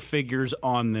dollar figures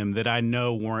on them that I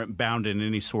know weren't bound in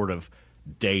any sort of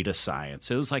data science.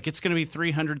 It was like, it's going to be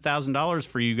 $300,000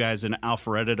 for you guys in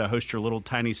Alpharetta to host your little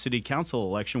tiny city council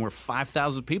election where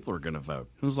 5,000 people are going to vote.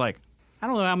 It was like, I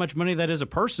don't know how much money that is a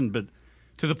person, but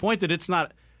to the point that it's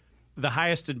not the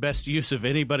highest and best use of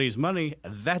anybody's money,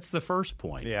 that's the first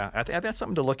point. Yeah, that's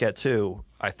something to look at too,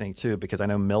 I think, because I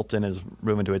know Milton is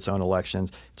moving to its own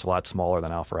elections. It's a lot smaller than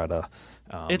Alpharetta.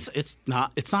 It's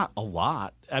not a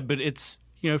lot, but it's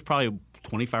probably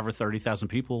 25 or 30,000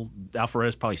 people.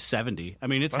 Alpharetta's probably 70. I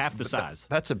mean, it's half the size.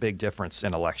 That's a big difference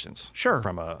in elections. Sure.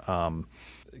 From a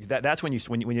that's when you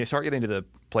start getting to the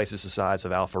places the size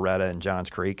of Alpharetta and Johns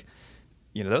Creek.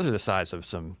 Those are the size of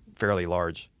some fairly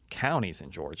large counties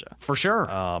in Georgia. For sure.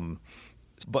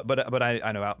 But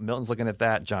I know Milton's looking at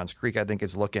that. Johns Creek, I think,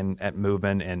 is looking at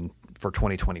moving for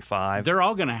 2025. They're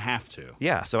all going to have to.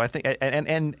 Yeah. So I think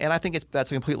and I think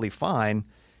that's completely fine,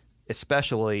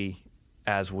 especially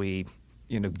as we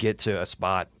get to a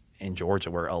spot in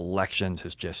Georgia where elections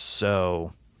is just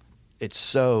it's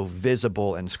so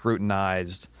visible and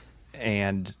scrutinized,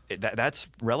 and that's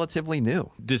relatively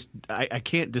new. I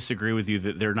can't disagree with you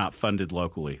that they're not funded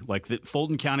locally. Like that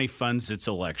Fulton County funds its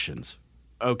elections.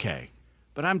 Okay.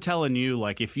 But I'm telling you,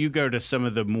 like, if you go to some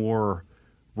of the more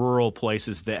rural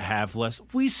places that have less,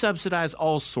 we subsidize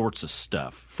all sorts of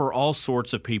stuff for all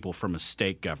sorts of people from a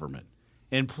state government.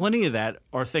 And plenty of that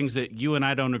are things that you and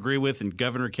I don't agree with, and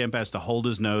Governor Kemp has to hold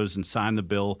his nose and sign the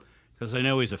bill because I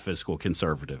know he's a fiscal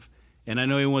conservative. And I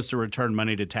know he wants to return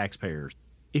money to taxpayers.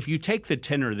 If you take the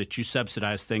tenor that you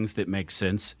subsidize things that make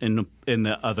sense in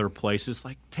the other places,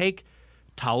 like take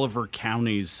Tolliver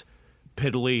County's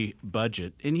piddly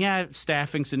budget, and yeah,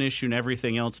 staffing's an issue and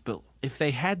everything else, but if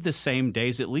they had the same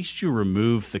days, at least you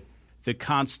remove the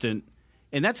constant,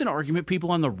 and that's an argument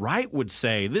people on the right would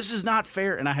say, this is not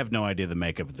fair, and I have no idea the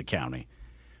makeup of the county.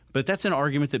 But that's an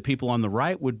argument that people on the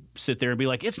right would sit there and be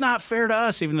like, it's not fair to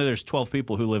us, even though there's 12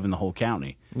 people who live in the whole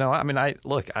county. No, I mean,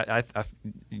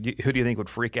 who do you think would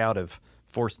freak out if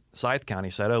Forsyth County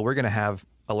said, oh, we're going to have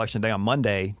election day on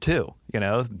Monday, too?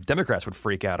 Democrats would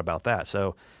freak out about that.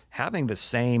 So having the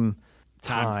same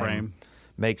time frame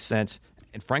makes sense.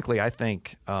 And frankly, I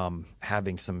think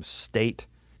having some state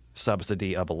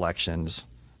subsidy of elections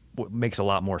makes a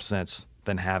lot more sense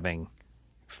than having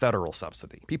federal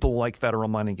subsidy. People like federal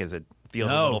money because it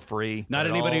feels a little free. Not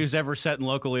anybody who's ever sat in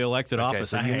locally elected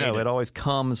office. So it always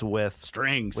comes with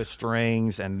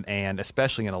strings, and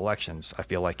especially in elections, I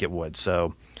feel like it would.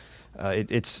 So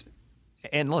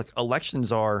and look, elections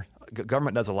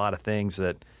government does a lot of things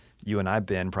that you and I,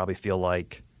 Ben, probably feel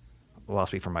like. Well, I'll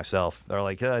speak for myself. They're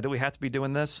like, do we have to be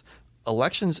doing this?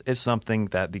 Elections is something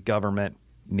that the government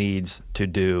needs to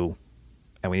do,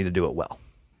 and we need to do it well.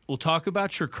 We'll talk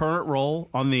about your current role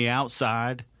on the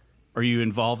outside. Are you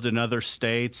involved in other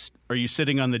states? Are you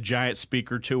sitting on the giant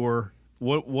speaker tour?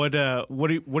 What are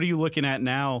you looking at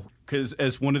now? Because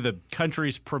as one of the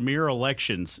country's premier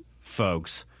elections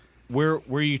folks, where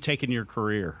are you taking your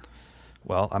career?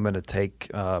 Well, I'm going to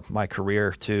take my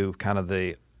career to kind of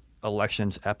the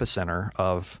elections epicenter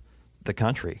of the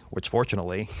country, which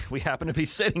fortunately we happen to be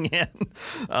sitting in,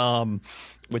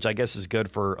 which I guess is good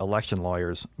for election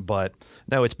lawyers. But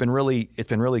no, it's been really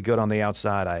good on the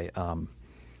outside.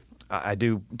 I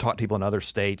do talk to people in other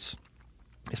states,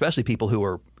 especially people who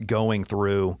are going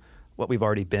through what we've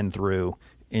already been through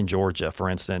in Georgia. For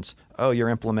instance, you're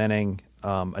implementing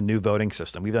a new voting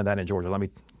system. We've done that in Georgia. Let me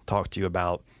talk to you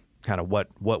about kind of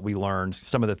what we learned,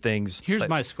 some of the things. Here's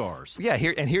my scars. Yeah,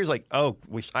 here's like,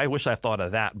 I wish I thought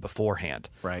of that beforehand.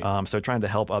 Right. So trying to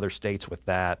help other states with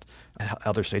that,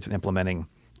 other states with implementing.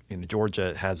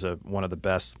 Georgia has one of the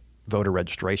best voter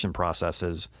registration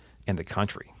processes in the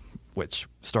country, which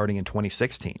starting in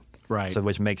 2016. Right. So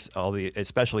which makes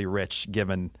especially rich,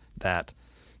 given that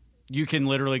you can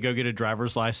literally go get a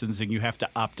driver's license and you have to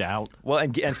opt out. Well,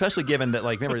 and especially given that,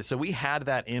 remember, so we had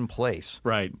that in place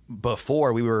right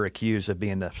before we were accused of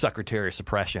being the Secretary of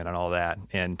Suppression and all that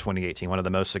in 2018, one of the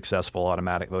most successful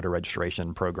automatic voter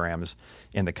registration programs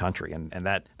in the country. And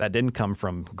that didn't come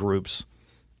from groups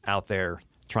out there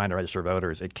trying to register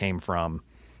voters. It came from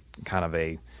kind of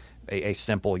a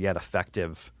simple yet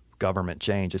effective government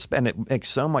change. And it makes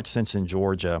so much sense in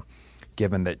Georgia,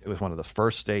 given that it was one of the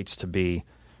first states to be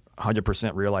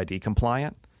 100% Real ID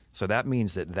compliant. So that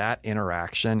means that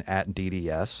interaction at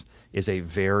DDS is a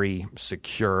very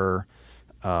secure,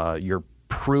 you're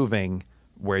proving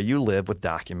where you live with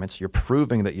documents. You're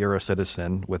proving that you're a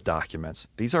citizen with documents.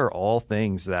 These are all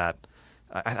things that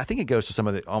I think it goes to some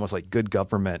of the almost like good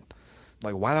government.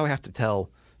 Like, why do I have to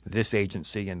tell this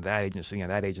agency and that agency and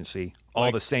that agency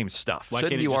all the same stuff?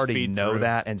 Shouldn't you already know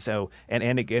that? And so,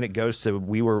 and again, it goes to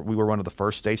we were one of the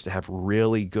first states to have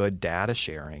really good data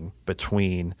sharing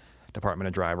between Department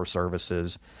of Driver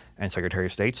Services and Secretary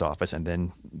of State's office, and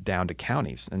then down to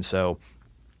counties. And so,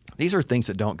 these are things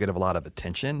that don't get a lot of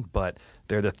attention, but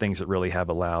they're the things that really have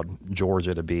allowed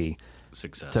Georgia to be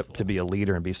successful, to be a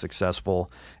leader and be successful.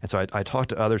 And so I talk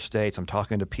to other states. I'm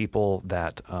talking to people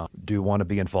that do want to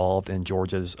be involved in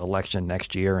Georgia's election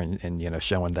next year, and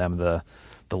showing them the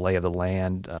lay of the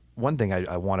land. One thing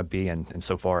I want to be, and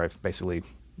so far I've basically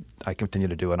I continue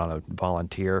to do it on a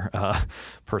volunteer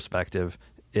perspective,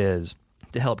 is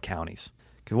to help counties.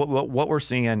 Because what we're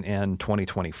seeing in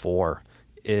 2024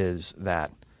 is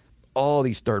that all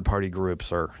these third-party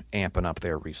groups are amping up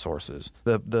their resources.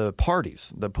 The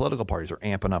parties, the political parties are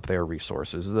amping up their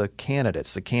resources. The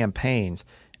candidates, the campaigns,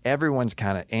 everyone's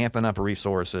kind of amping up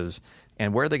resources.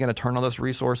 And where are they going to turn all those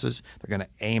resources? They're going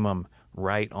to aim them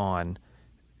right on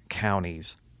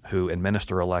counties who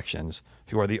administer elections,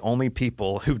 who are the only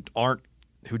people who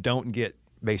don't get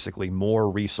basically more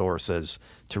resources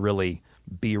to really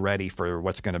be ready for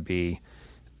what's going to be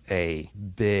a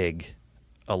big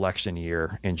election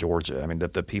year in Georgia. I mean,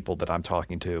 the people that I'm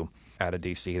talking to out of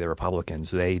D.C., the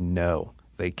Republicans, they know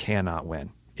they cannot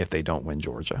win if they don't win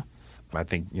Georgia. I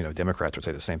think, Democrats would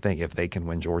say the same thing. If they can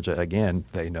win Georgia again,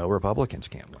 they know Republicans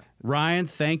can't win. Ryan,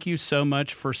 thank you so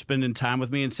much for spending time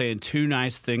with me and saying two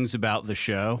nice things about the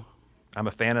show. I'm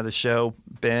a fan of the show,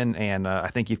 Ben, and I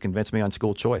think you've convinced me on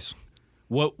school choice.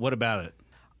 What about it?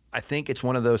 I think it's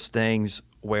one of those things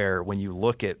where when you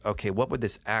look at, okay, what would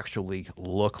this actually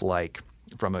look like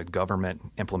from a government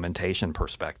implementation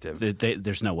perspective?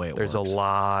 There's no way it works. There's a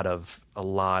lot of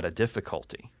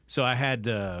difficulty. So I had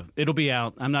it'll be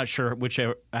out. I'm not sure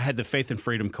whichever. I had the Faith and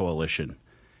Freedom Coalition,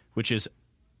 which is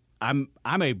I'm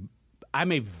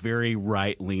a very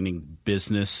right-leaning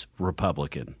business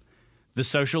Republican. The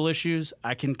social issues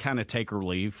I can kind of take or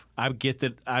leave. I get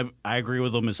that I agree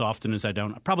with them as often as I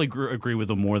don't. I probably agree with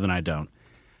them more than I don't.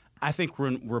 I think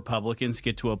when Republicans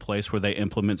get to a place where they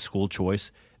implement school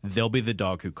choice, they'll be the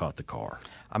dog who caught the car.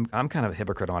 I'm kind of a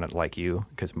hypocrite on it like you,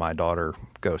 because my daughter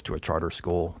goes to a charter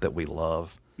school that we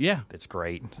love. Yeah. It's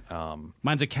great.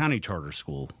 Mine's a county charter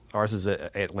school. Ours is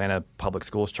Atlanta Public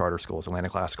Schools charter school. It's Atlanta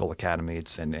Classical Academy.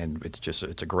 It's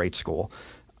a great school.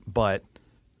 But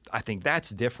I think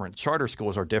that's different. Charter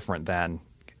schools are different than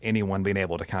anyone being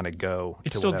able to kind of go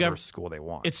to whatever school they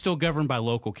want. It's still governed by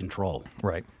local control.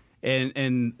 Right.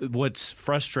 And what's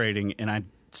frustrating, and I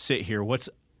sit here, what's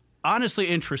honestly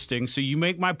interesting, so you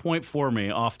make my point for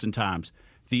me oftentimes,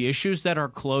 the issues that are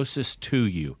closest to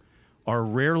you are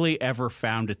rarely ever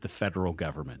found at the federal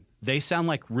government. They sound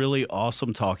like really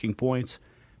awesome talking points,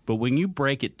 but when you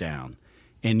break it down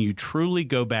and you truly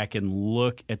go back and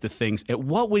look at the things, at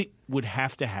what would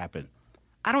have to happen,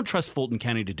 I don't trust Fulton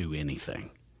County to do anything.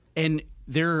 And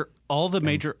they're all the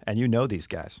major... And you know these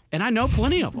guys. And I know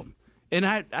plenty of them. And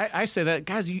I say that,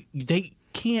 guys, they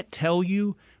can't tell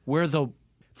you where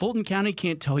Fulton County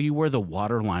can't tell you where the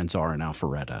water lines are in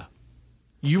Alpharetta.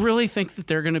 You really think that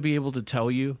they're going to be able to tell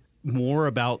you more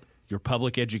about your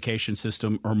public education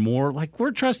system, or more like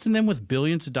we're trusting them with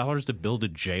billions of dollars to build a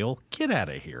jail? Get out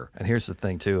of here. And here's the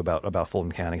thing, too, about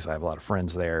Fulton County, because I have a lot of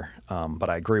friends there. But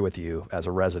I agree with you. As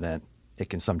a resident, it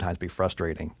can sometimes be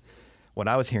frustrating. When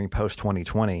I was hearing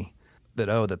post-2020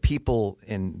 that, the people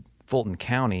in Fulton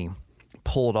County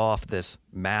pulled off this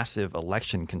massive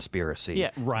election conspiracy.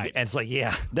 Yeah, right. And it's like,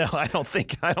 no, I don't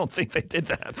think they did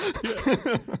that.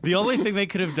 Yeah. The only thing they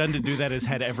could have done to do that is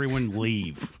had everyone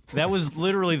leave. That was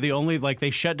literally the only, they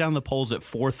shut down the polls at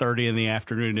 4:30 in the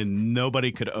afternoon and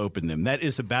nobody could open them. That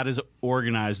is about as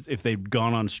organized if they'd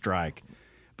gone on strike.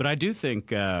 But I do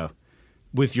think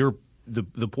with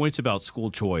the points about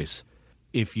school choice,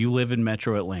 if you live in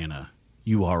Metro Atlanta,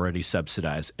 you already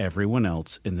subsidize everyone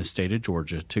else in the state of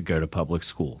Georgia to go to public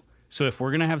school. So if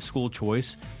we're going to have school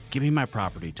choice, give me my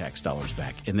property tax dollars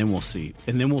back, and then we'll see.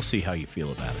 And then we'll see how you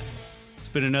feel about it. It's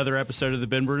been another episode of The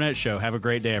Ben Burnett Show. Have a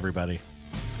great day, everybody.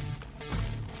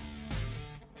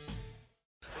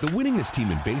 The winningest team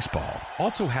in baseball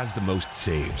also has the most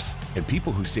saves, and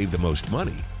people who save the most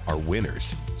money are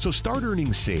winners. So start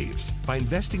earning saves by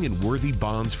investing in worthy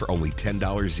bonds for only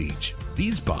 $10 each.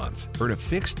 These bonds earn a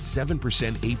fixed 7%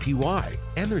 APY,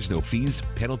 and there's no fees,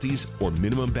 penalties, or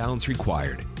minimum balance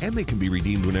required, and they can be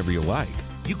redeemed whenever you like.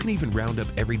 You can even round up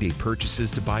everyday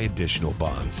purchases to buy additional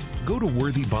bonds. Go to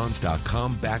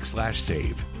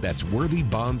worthybonds.com/save. That's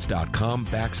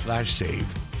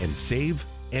worthybonds.com/save, and save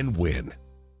and win.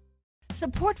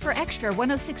 Support for Extra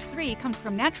 106.3 comes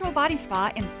from Natural Body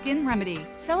Spa and Skin Remedy,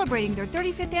 celebrating their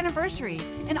 35th anniversary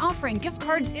and offering gift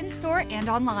cards in-store and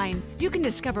online. You can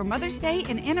discover Mother's Day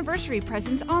and anniversary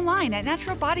presents online at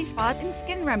Natural Body Spa and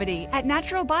Skin Remedy at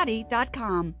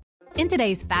naturalbody.com. In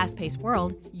today's fast-paced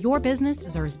world, your business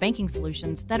deserves banking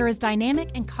solutions that are as dynamic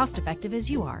and cost-effective as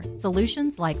you are.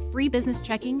 Solutions like free business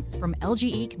checking from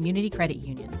LGE Community Credit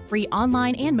Union, free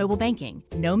online and mobile banking,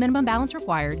 no minimum balance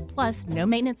required, plus no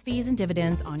maintenance fees and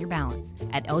dividends on your balance.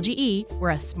 At LGE, we're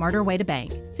a smarter way to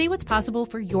bank. See what's possible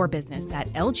for your business at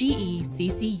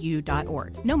lgeccu.org.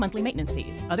 No monthly maintenance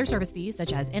fees. Other service fees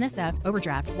such as NSF,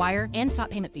 overdraft, wire, and stop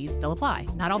payment fees still apply.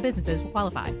 Not all businesses will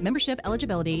qualify. Membership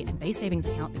eligibility and base savings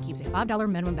account that keeps a $5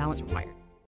 minimum balance required.